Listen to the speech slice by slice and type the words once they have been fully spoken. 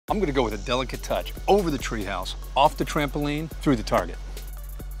I'm going to go with a delicate touch. Over the treehouse, off the trampoline, through the target.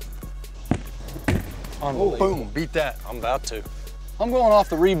 Oh, boom, beat that. I'm about to. I'm going off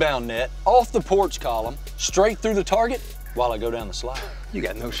the rebound net, off the porch column, straight through the target while I go down the slide. You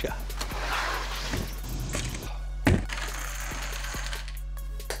got no shot.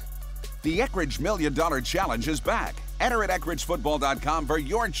 The Eckridge $1 Million Challenge is back. Enter at EckridgeFootball.com for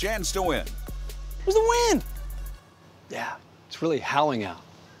your chance to win. Where's the wind? Yeah, it's really howling out.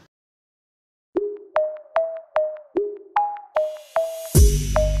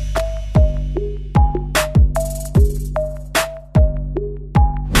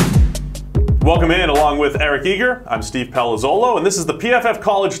 Welcome in, along with Eric Eager. I'm Steve Palazzolo, and this is the PFF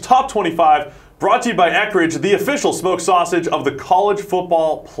College Top 25, brought to you by Eckridge, the official smoked sausage of the college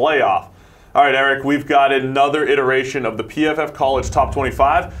football playoff. All right, Eric, we've got another iteration of the PFF College Top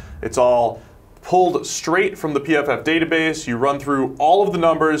 25. It's all pulled straight from the PFF database. You run through all of the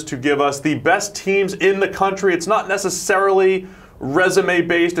numbers to give us the best teams in the country. It's not necessarily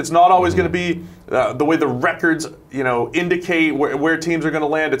resume-based. It's not always going to be the way the records, indicate where teams are going to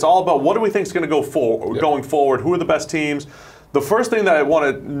land. It's all about what do we think is going to go going forward. Who are the best teams? The first thing that I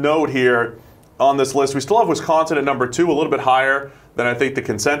want to note here on this list, we still have Wisconsin at number 2, a little bit higher than I think the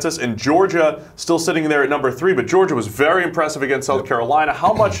consensus, and Georgia still sitting there at number 3. But Georgia was very impressive against South Carolina.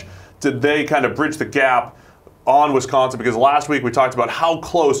 How much did they kind of bridge the gap on Wisconsin? Because last week we talked about how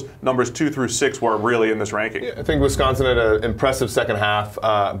close numbers 2 through 6 were really in this ranking. Yeah, I think Wisconsin had an impressive second half.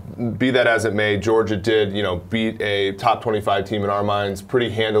 Be that as it may, Georgia did, beat a top 25 team in our minds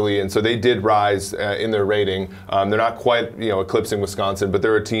pretty handily, and so they did rise in their rating. They're not quite, eclipsing Wisconsin, but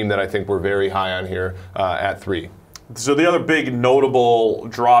they're a team that I think we're very high on here at 3. So the other big notable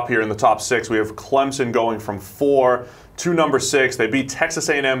drop here in the top 6, we have Clemson going from 4 to number 6. They beat Texas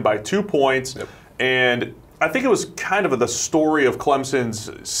A&M by 2 points, and I think it was kind of the story of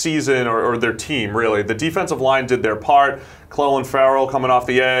Clemson's season, or their team, really. The defensive line did their part. Clellan Ferrell coming off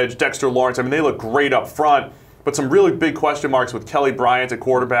the edge, Dexter Lawrence. I mean, they look great up front, but some really big question marks with Kelly Bryant at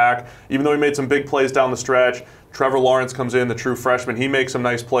quarterback. Even though he made some big plays down the stretch, Trevor Lawrence comes in, the true freshman. He makes some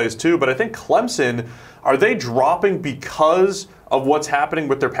nice plays too. But I think Clemson, are they dropping because of what's happening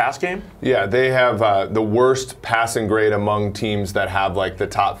with their pass game? Yeah, they have the worst passing grade among teams that have like the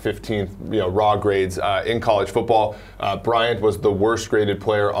top 15 raw grades in college football. Bryant was the worst graded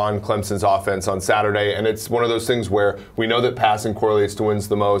player on Clemson's offense on Saturday, and it's one of those things where we know that passing correlates to wins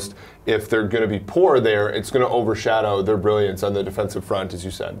the most. If they're going to be poor there, it's going to overshadow their brilliance on the defensive front, as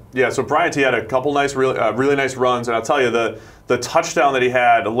you said. Yeah, so Bryant, he had a couple nice, really nice runs, and I'll tell you, the touchdown that he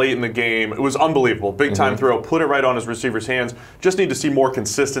had late in the game, it was unbelievable. Big time throw, put it right on his receiver's hands. Just need to see more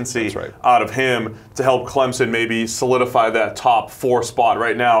consistency out of him to help Clemson maybe solidify that top 4 spot.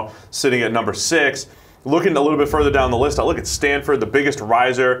 Right now, sitting at number 6. Looking a little bit further down the list, I look at Stanford, the biggest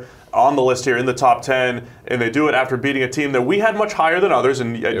riser on the list here in the top 10, and they do it after beating a team that we had much higher than others at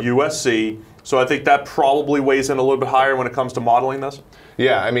USC. So I think that probably weighs in a little bit higher when it comes to modeling this.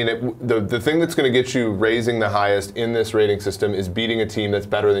 Yeah, I mean, the thing that's going to get you raising the highest in this rating system is beating a team that's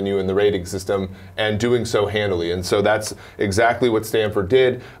better than you in the rating system and doing so handily. And so that's exactly what Stanford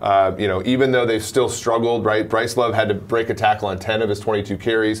did. Even though they've still struggled, right? Bryce Love had to break a tackle on 10 of his 22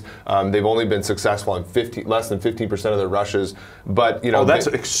 carries. They've only been successful on less than 15% of their rushes. But that's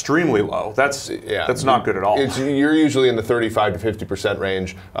extremely low. That's not good at all. You're usually in the 35 to 50%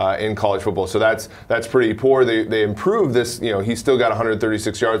 range in college football. So that's pretty poor. They improved this. He still got 136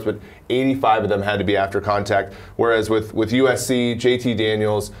 yards, but 85 of them had to be after contact. Whereas with USC, JT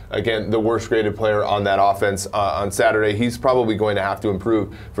Daniels, again, the worst graded player on that offense on Saturday, he's probably going to have to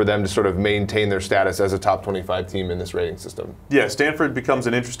improve for them to sort of maintain their status as a top 25 team in this rating system. Yeah, Stanford becomes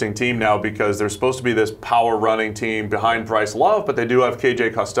an interesting team now because they're supposed to be this power running team behind Bryce Love, but they do have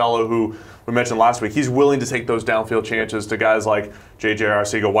KJ Costello, who we mentioned last week. He's willing to take those downfield chances to guys like JJ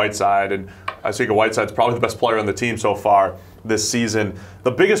Arcega-Whiteside, and Arcega-Whiteside's probably the best player on the team so far this season.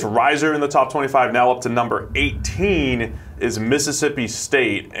 The biggest riser in the top 25, now up to number 18, is Mississippi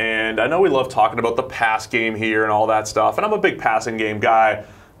State. And I know we love talking about the pass game here and all that stuff, and I'm a big passing game guy,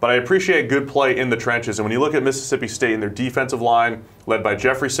 but I appreciate good play in the trenches. And when you look at Mississippi State and their defensive line, led by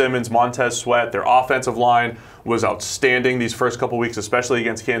Jeffrey Simmons, Montez Sweat, their offensive line was outstanding these first couple weeks, especially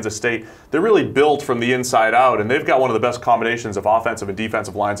against Kansas State. They're really built from the inside out, and they've got one of the best combinations of offensive and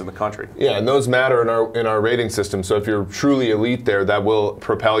defensive lines in the country. Yeah, and those matter in our rating system. So if you're truly elite there, that will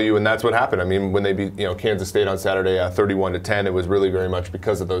propel you, and that's what happened. I mean, when they beat Kansas State on Saturday 31-10, it was really very much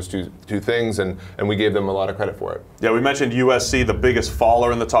because of those two things, and we gave them a lot of credit for it. Yeah, we mentioned USC, the biggest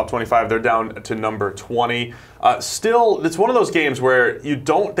faller in the top 25. They're down to number 20. Still, it's one of those games where they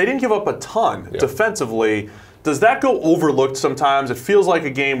didn't give up a ton defensively. Does that go overlooked sometimes? It feels like a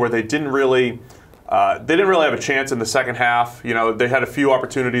game where they didn't really have a chance in the second half. You know, they had a few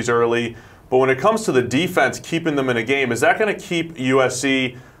opportunities early, but when it comes to the defense keeping them in a game, is that going to keep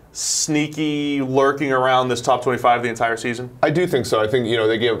USC sneaky, lurking around this top 25 the entire season? I do think so. I think, you know,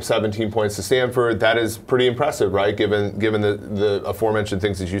 they gave up 17 points to Stanford. That is pretty impressive, right? Given the aforementioned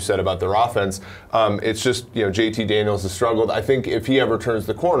things that you said about their offense. It's just, you know, JT Daniels has struggled. I think if he ever turns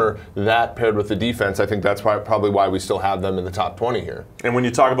the corner, that paired with the defense, I think that's probably why we still have them in the top 20 here. And when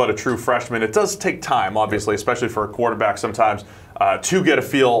you talk about a true freshman, it does take time, obviously, especially for a quarterback sometimes, to get a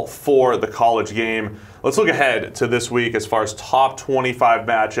feel for the college game. Let's look ahead to this week as far as top 25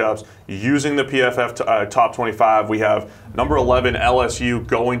 matchups using the PFF top 25. We have number 11 LSU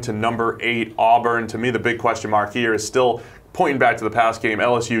going to number 8 Auburn. To me, the big question mark here is still pointing back to the past game.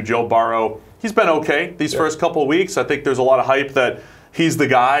 LSU, Joe Burrow, he's been okay these first couple of weeks. I think there's a lot of hype that he's the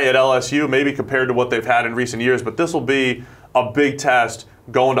guy at LSU, maybe compared to what they've had in recent years. But this will be a big test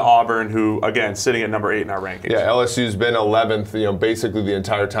going to Auburn, who, again, sitting at number 8 in our rankings. Yeah, LSU's been 11th, you know, basically the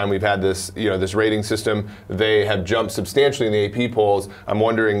entire time we've had this, you know, this rating system. They have jumped substantially in the AP polls. I'm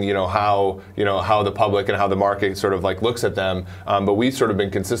wondering, how the public and how the market sort of like looks at them. But we've sort of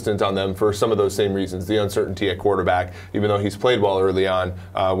been consistent on them for some of those same reasons. The uncertainty at quarterback, even though he's played well early on,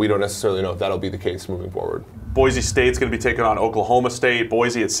 we don't necessarily know if that'll be the case moving forward. Boise State's going to be taking on Oklahoma State.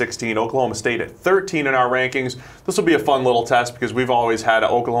 Boise at 16, Oklahoma State at 13 in our rankings. This will be a fun little test because we've always had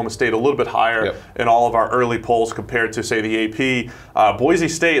Oklahoma State a little bit higher in all of our early polls compared to, say, the AP. Boise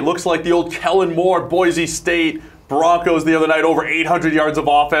State looks like the old Kellen Moore Boise State Broncos the other night, over 800 yards of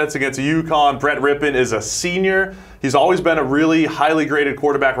offense against UConn. Brett Rippon is a senior. He's always been a really highly graded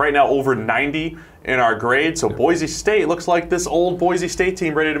quarterback, right now over 90 in our grade. So Boise State looks like this old Boise State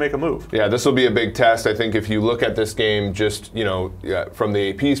team ready to make a move. Yeah, this will be a big test. I think if you look at this game just, from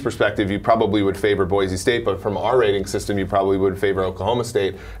the AP's perspective, you probably would favor Boise State, but from our rating system, you probably would favor Oklahoma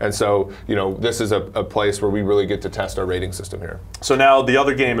State. And so, this is a place where we really get to test our rating system here. So now the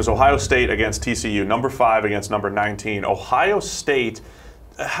other game is Ohio State against TCU, number 5 against number 19. Ohio State,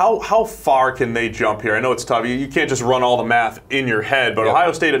 how far can they jump here? I know it's tough. You can't just run all the math in your head, but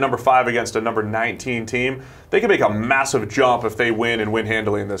Ohio State at number 5 against a number 19 team, they can make a massive jump if they win and win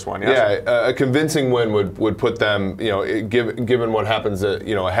handily in this one. Yes? Yeah, a convincing win would put them, given what happens,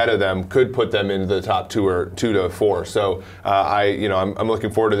 ahead of them, could put them into the top 2 to 4. So I'm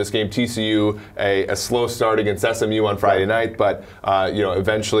looking forward to this game. TCU, a slow start against SMU on Friday night, but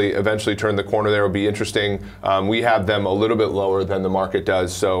eventually turn the corner there. Will be interesting. We have them a little bit lower than the market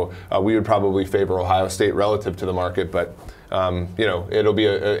does, so we would probably favor Ohio State relative to the market, but it'll be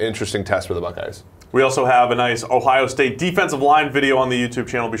an interesting test for the Buckeyes. We also have a nice Ohio State defensive line video on the YouTube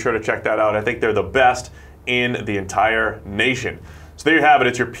channel. Be sure to check that out. I think they're the best in the entire nation. So there you have it.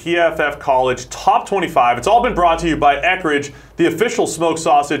 It's your PFF College Top 25. It's all been brought to you by Eckrich, the official smoked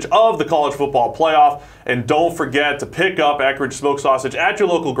sausage of the college football playoff. And don't forget to pick up Eckrich smoked sausage at your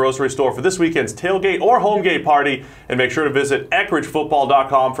local grocery store for this weekend's tailgate or homegate party. And make sure to visit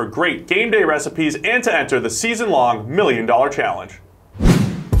EckridgeFootball.com for great game day recipes and to enter the season-long $1 Million Challenge.